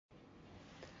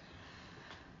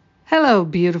Hello,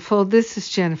 beautiful. This is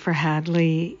Jennifer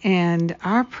Hadley, and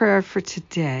our prayer for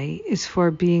today is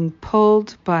for being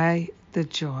pulled by the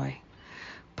joy,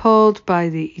 pulled by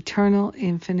the eternal,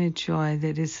 infinite joy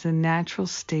that is the natural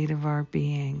state of our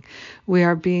being. We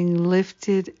are being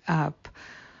lifted up.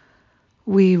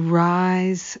 We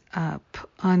rise up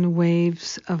on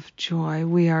waves of joy.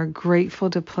 We are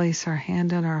grateful to place our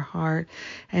hand on our heart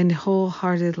and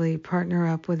wholeheartedly partner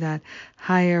up with that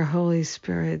higher Holy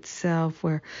Spirit self.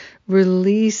 We're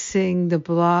releasing the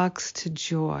blocks to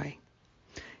joy.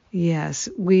 Yes,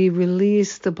 we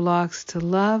release the blocks to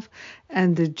love,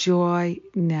 and the joy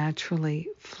naturally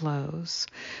flows.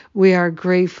 We are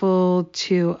grateful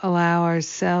to allow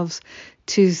ourselves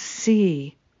to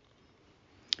see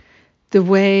the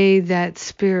way that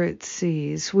Spirit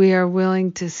sees. We are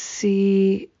willing to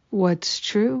see what's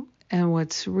true and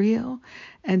what's real,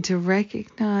 and to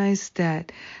recognize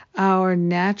that our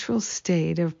natural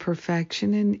state of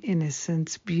perfection and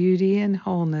innocence, beauty and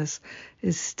wholeness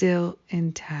is still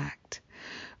intact.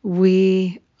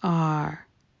 We are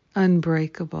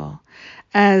unbreakable.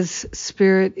 As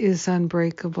Spirit is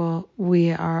unbreakable,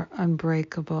 we are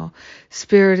unbreakable.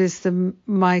 Spirit is the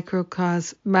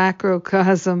macrocosm,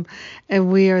 and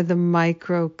we are the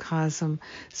microcosm.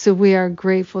 So we are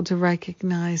grateful to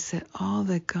recognize that all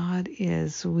that God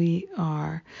is, we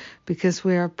are, because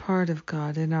we are part of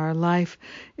God, and our life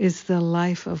is the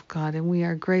life of God. And we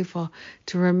are grateful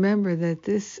to remember that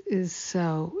this is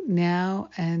so now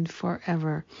and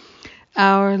forever.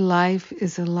 Our life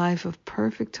is a life of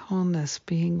perfect wholeness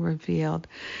being revealed.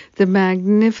 The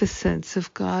magnificence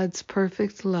of God's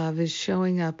perfect love is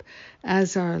showing up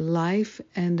as our life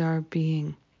and our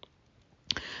being.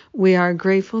 We are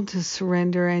grateful to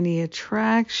surrender any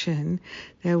attraction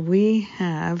that we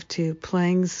have to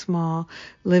playing small,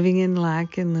 living in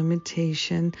lack and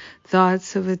limitation,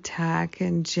 thoughts of attack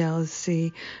and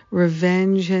jealousy,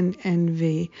 revenge and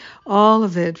envy. All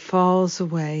of it falls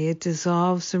away. It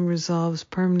dissolves and resolves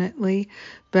permanently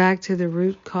back to the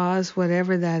root cause,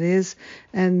 whatever that is.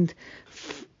 And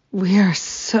we are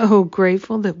so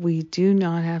grateful that we do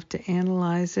not have to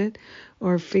analyze it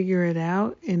or figure it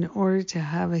out in order to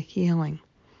have a healing.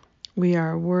 We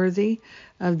are worthy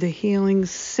of the healing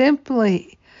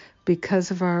simply because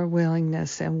of our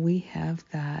willingness, and we have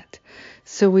that.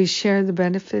 So we share the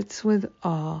benefits with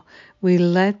all. We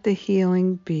let the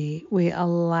healing be. We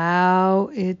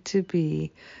allow it to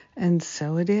be, and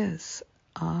so it is.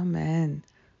 Amen.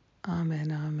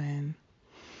 Amen. Amen.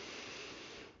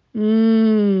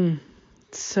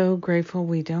 So grateful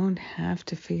we don't have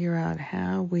to figure out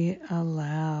how. We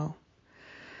allow.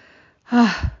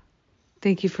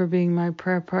 Thank you for being my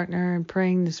prayer partner and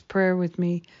praying this prayer with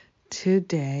me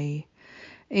today.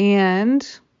 And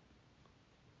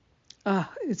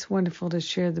it's wonderful to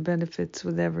share the benefits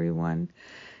with everyone.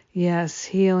 Yes,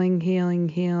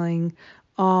 healing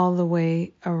all the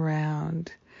way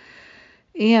around.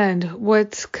 And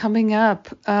what's coming up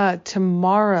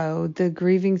tomorrow, the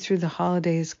Grieving Through the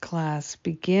Holidays class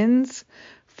begins,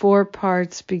 4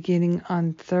 parts beginning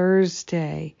on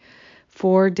Thursday.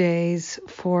 4 days,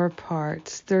 4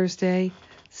 parts. Thursday,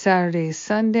 Saturday,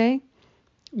 Sunday,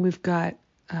 we've got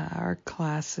our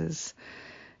classes,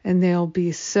 and they'll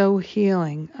be so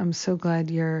healing. I'm so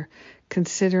glad you're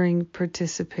considering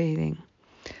participating.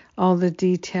 All the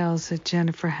details at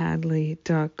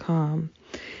jenniferhadley.com.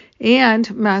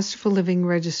 And Masterful Living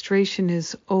registration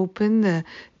is open. The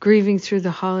Grieving Through the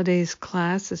Holidays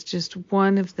class is just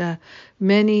one of the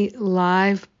many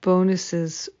live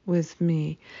bonuses with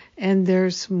me. And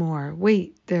there's more.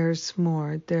 Wait, there's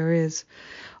more. There is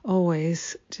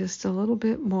always just a little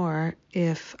bit more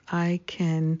if I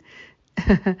can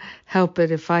help it,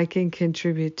 if I can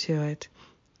contribute to it.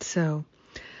 So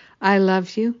I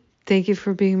love you. Thank you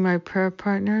for being my prayer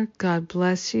partner. God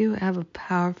bless you. Have a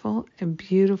powerful and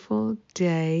beautiful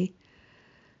day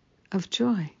of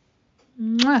joy.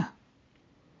 Mwah.